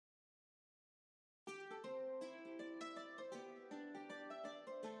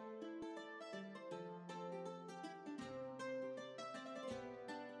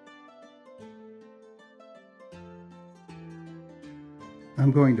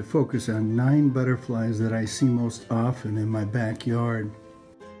I'm going to focus on 9 butterflies that I see most often in my backyard.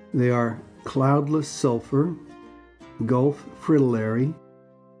 They are Cloudless Sulphur, Gulf Fritillary,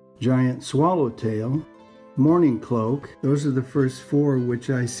 Giant Swallowtail, Mourning Cloak. Those are the first 4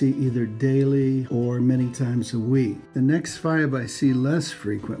 which I see either daily or many times a week. The next 5 I see less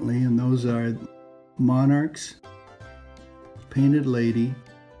frequently, and those are Monarchs, Painted Lady,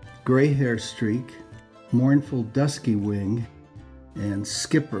 Gray Hairstreak, Mournful Duskywing, and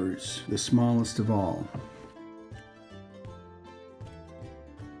Skippers, the smallest of all.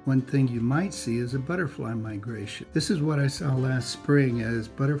 One thing you might see is a butterfly migration. This is what I saw last spring as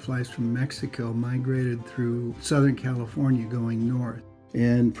butterflies from Mexico migrated through Southern California going north.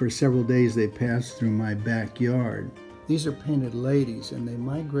 And for several days they passed through my backyard. These are painted ladies and they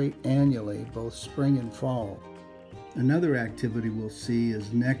migrate annually, both spring and fall. Another activity we'll see is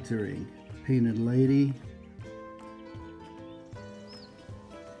nectaring. Painted lady,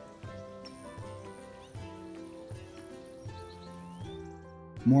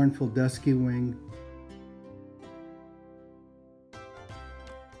 Mournful Duskywing,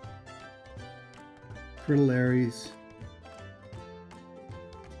 Fritillaries,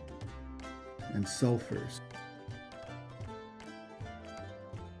 and Sulphurs.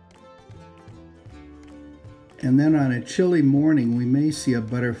 And then on a chilly morning, we may see a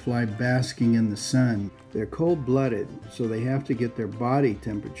butterfly basking in the sun. They're cold-blooded, so they have to get their body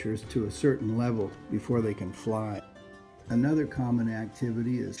temperatures to a certain level before they can fly. Another common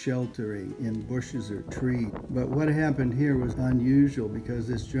activity is sheltering in bushes or trees. But what happened here was unusual because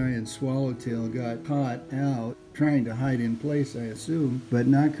this giant swallowtail got caught out trying to hide in place, I assume, but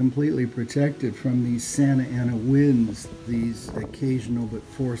not completely protected from these Santa Ana winds, these occasional but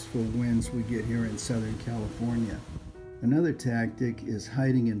forceful winds we get here in Southern California. Another tactic is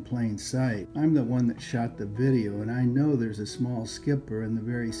hiding in plain sight. I'm the one that shot the video, and I know there's a small skipper in the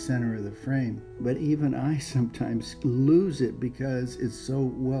very center of the frame, but even I sometimes lose it because it's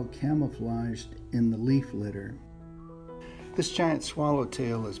so well camouflaged in the leaf litter. This giant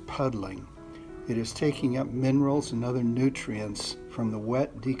swallowtail is puddling. It is taking up minerals and other nutrients from the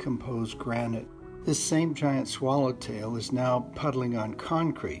wet, decomposed granite. This same giant swallowtail is now puddling on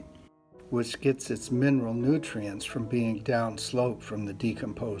concrete, which gets its mineral nutrients from being downslope from the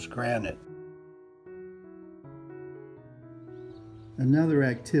decomposed granite. Another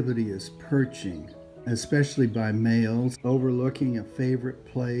activity is perching, especially by males, overlooking a favorite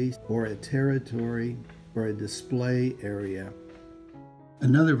place or a territory or a display area.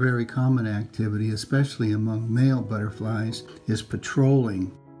 Another very common activity, especially among male butterflies, is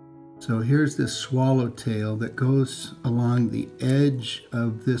patrolling. So here's this swallowtail that goes along the edge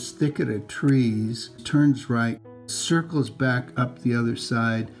of this thicket of trees, turns right, circles back up the other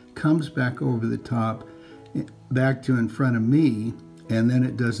side, comes back over the top, back to in front of me, and then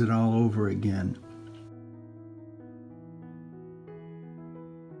it does it all over again.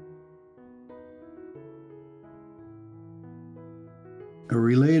 A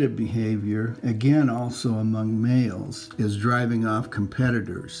related behavior, again also among males, is driving off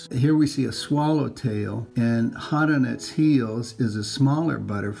competitors. Here we see a swallowtail, and hot on its heels is a smaller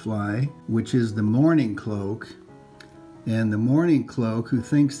butterfly, which is the Mourning Cloak. And the Mourning Cloak, who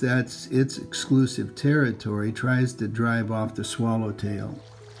thinks that's its exclusive territory, tries to drive off the swallowtail.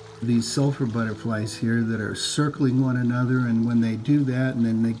 These sulphur butterflies here that are circling one another, and when they do that and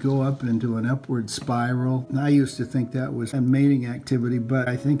then they go up into an upward spiral, I used to think that was a mating activity, but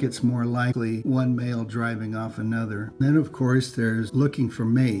I think it's more likely one male driving off another. Then of course there's looking for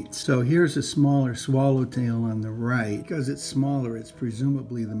mates. So here's a smaller swallowtail on the right. Because it's smaller, it's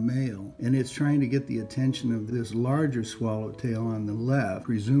presumably the male, and it's trying to get the attention of this larger swallowtail on the left,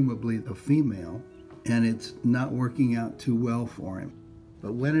 presumably a female, and it's not working out too well for him.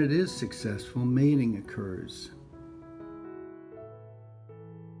 But when it is successful, mating occurs.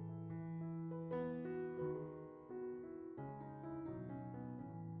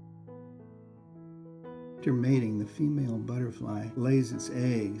 After mating, the female butterfly lays its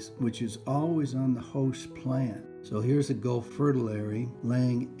eggs, which is always on the host plant. So here's a Gulf Fritillary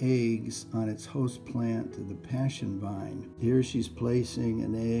laying eggs on its host plant to the passion vine. Here she's placing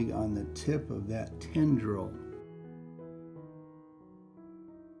an egg on the tip of that tendril.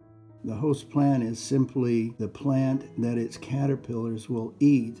 The host plant is simply the plant that its caterpillars will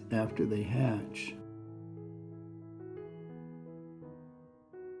eat after they hatch.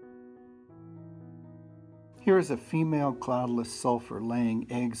 Here is a female cloudless sulphur laying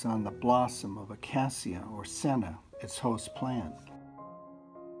eggs on the blossom of a cassia or senna, its host plant.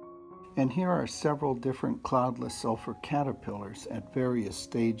 And here are several different cloudless sulphur caterpillars at various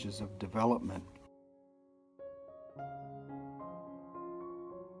stages of development.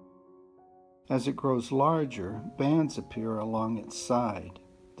 As it grows larger, bands appear along its side.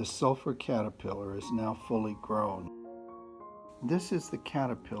 The sulphur caterpillar is now fully grown. This is the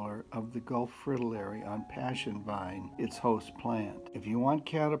caterpillar of the Gulf Fritillary on passion vine, its host plant. If you want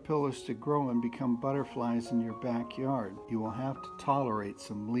caterpillars to grow and become butterflies in your backyard, you will have to tolerate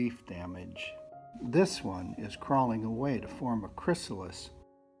some leaf damage. This one is crawling away to form a chrysalis.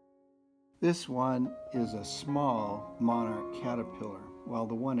 This one is a small monarch caterpillar, while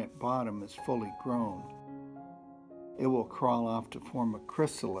the one at bottom is fully grown. It will crawl off to form a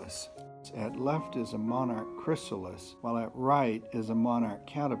chrysalis. At left is a monarch chrysalis, while at right is a monarch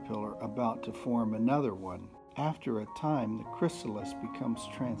caterpillar about to form another one. After a time, the chrysalis becomes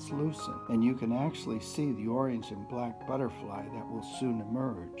translucent, and you can actually see the orange and black butterfly that will soon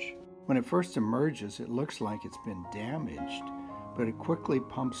emerge. When it first emerges, it looks like it's been damaged, but it quickly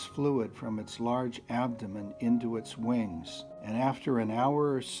pumps fluid from its large abdomen into its wings, and after an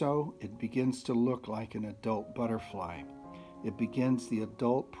hour or so, it begins to look like an adult butterfly. It begins the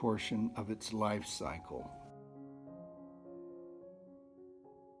adult portion of its life cycle.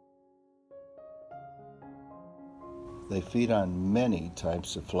 They feed on many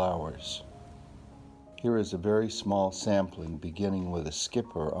types of flowers. Here is a very small sampling beginning with a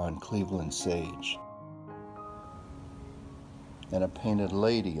skipper on Cleveland sage and a painted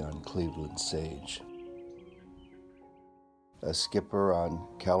lady on Cleveland sage, a skipper on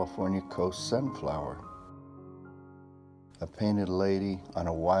California coast sunflower, a painted lady on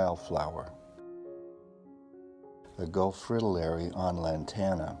a wildflower, a Gulf Fritillary on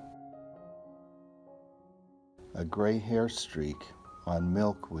lantana, a gray hairstreak on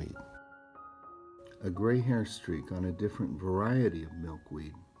milkweed, a gray hairstreak on a different variety of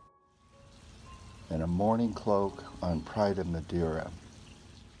milkweed, and a mourning cloak on Prida Madeira.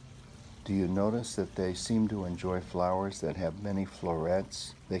 Do you notice that they seem to enjoy flowers that have many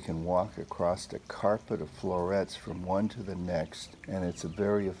florets? They can walk across a carpet of florets from one to the next, and it's a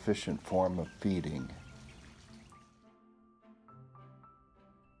very efficient form of feeding.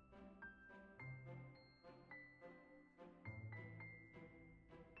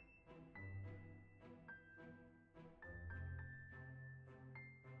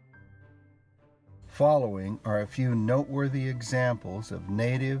 Following are a few noteworthy examples of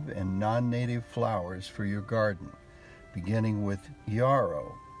native and non-native flowers for your garden, beginning with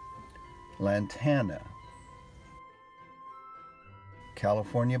yarrow, lantana,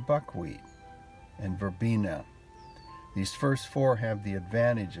 California buckwheat, and verbena. These first four have the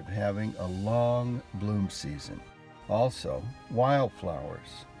advantage of having a long bloom season. Also,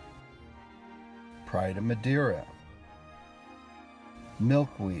 wildflowers, Prida Madeira,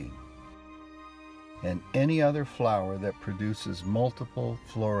 milkweed, and any other flower that produces multiple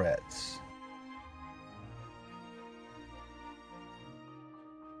florets.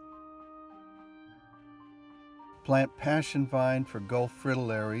 Plant passion vine for Gulf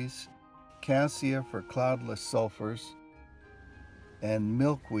fritillaries, cassia for cloudless sulphurs, and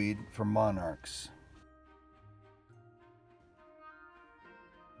milkweed for monarchs.